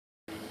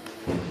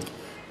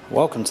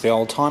Welcome to the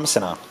Oldtimer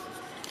Centre.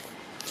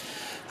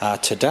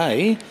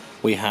 Today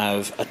we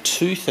have a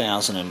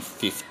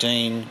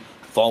 2015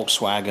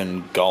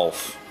 Volkswagen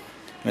Golf.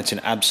 It's in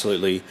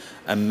absolutely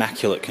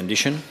immaculate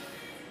condition,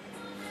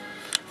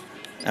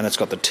 and it's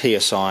got the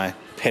TSI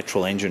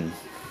petrol engine.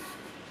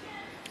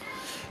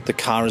 The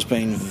car has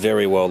been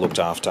very well looked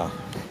after.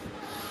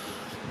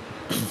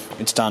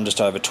 It's done just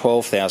over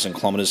 12,000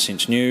 kilometres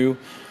since new.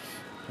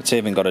 It's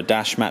even got a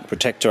dash mat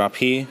protector up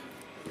here,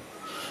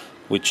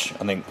 which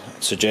I think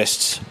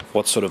suggests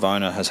what sort of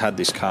owner has had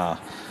this car,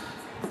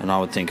 and I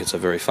would think it's a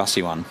very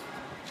fussy one.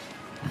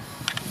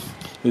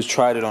 It was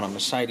traded on a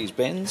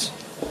Mercedes-Benz,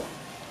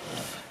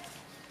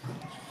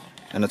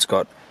 and it's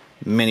got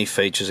many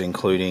features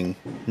including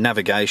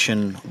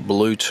navigation,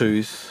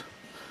 Bluetooth,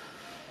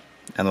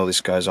 and all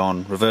this goes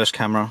on. Reverse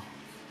camera.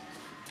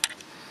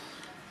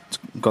 It's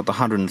got the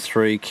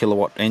 103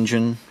 kilowatt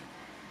engine,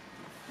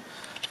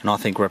 and I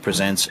think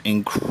represents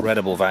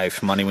incredible value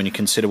for money when you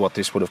consider what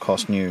this would have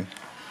cost new.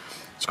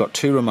 It's got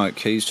 2 remote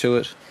keys to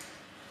it.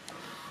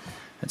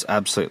 It's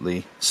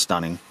absolutely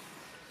stunning.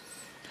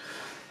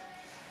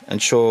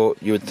 And sure,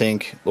 you would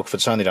think, look, if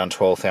it's only done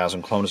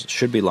 12,000 kilometres, it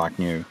should be like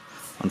new.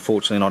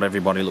 Unfortunately, not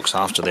everybody looks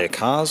after their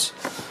cars.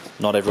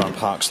 Not everyone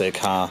parks their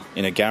car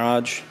in a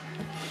garage.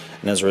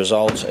 And as a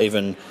result,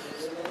 even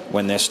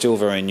when they're still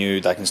very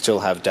new, they can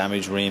still have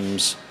damaged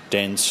rims,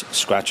 dents,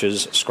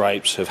 scratches,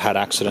 scrapes, have had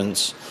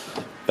accidents,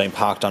 been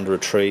parked under a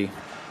tree,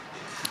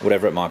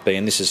 whatever it might be.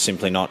 And this is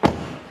simply not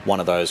one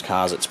of those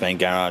cars. It's been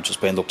garaged, it's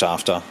been looked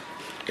after,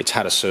 it's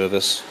had a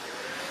service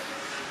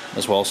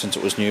as well since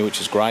it was new, which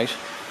is great.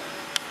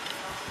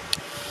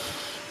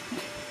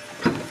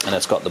 And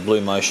it's got the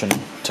Blue Motion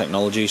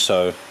technology,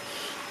 so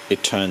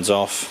it turns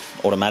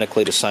off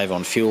automatically to save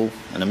on fuel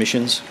and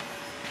emissions.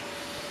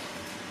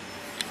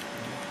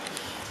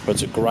 But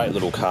it's a great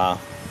little car,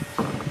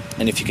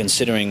 and if you're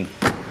considering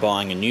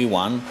buying a new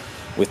one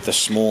with the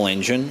small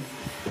engine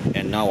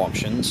and no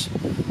options,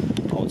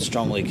 I would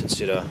strongly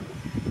consider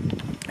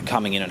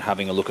coming in and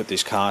having a look at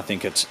this car. I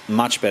think it's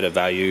much better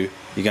value.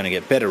 You're going to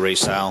get better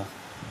resale,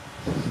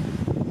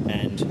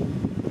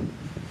 and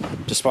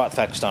despite the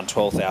fact it's done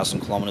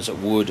 12,000 kilometres, it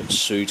would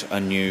suit a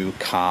new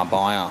car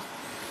buyer.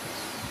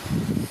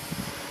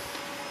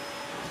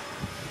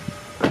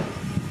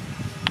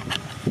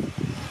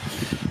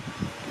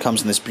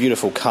 Comes in this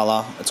beautiful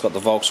colour. It's got the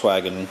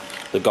Volkswagen,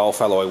 the Golf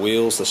alloy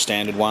wheels, the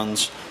standard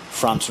ones,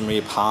 front and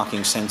rear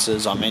parking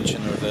sensors. I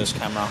mentioned the reverse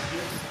camera.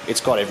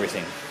 It's got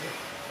everything.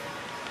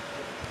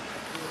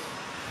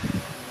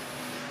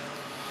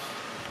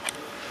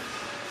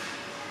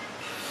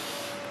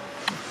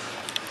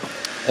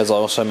 As I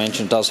also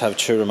mentioned, it does have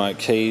 2 remote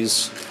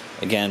keys.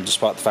 Again,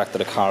 despite the fact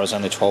that a car is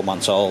only 12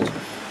 months old,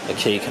 the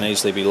key can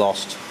easily be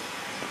lost.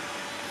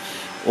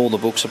 All the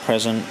books are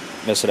present.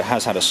 Yes, it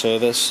has had a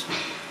service.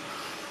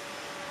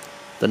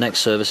 The next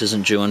service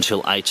isn't due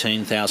until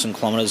 18,000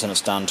 kilometres, and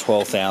it's done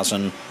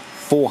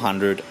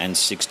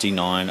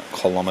 12,469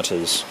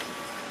 kilometres.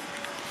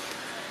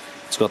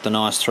 It's got the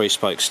nice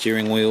 3-spoke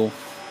steering wheel.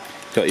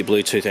 Got your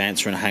Bluetooth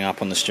answer and hang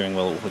up on the steering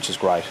wheel, which is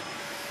great.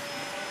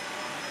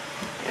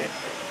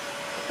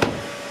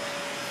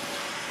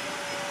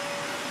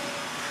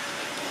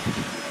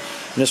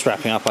 Just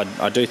wrapping up,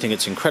 I do think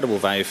it's incredible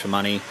value for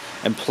money,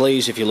 and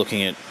please, if you're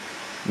looking at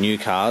new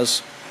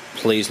cars,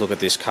 please look at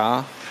this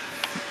car,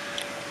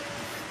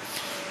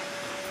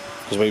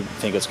 because we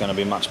think it's going to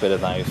be much better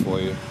value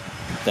for you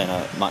than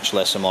a much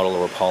lesser model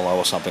or a Polo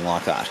or something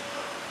like that.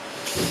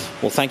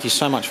 Well, thank you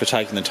so much for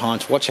taking the time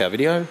to watch our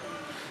video.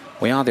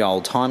 We are the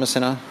Oldtimer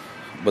Centre.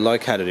 We're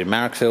located in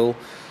Marrickville.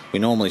 We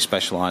normally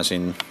specialise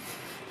in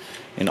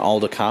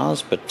older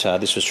cars, but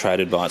this was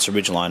traded by its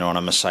original owner on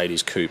a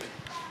Mercedes coupe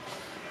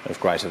of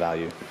greater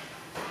value.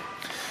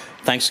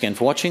 Thanks again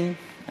for watching,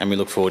 and we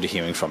look forward to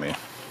hearing from you.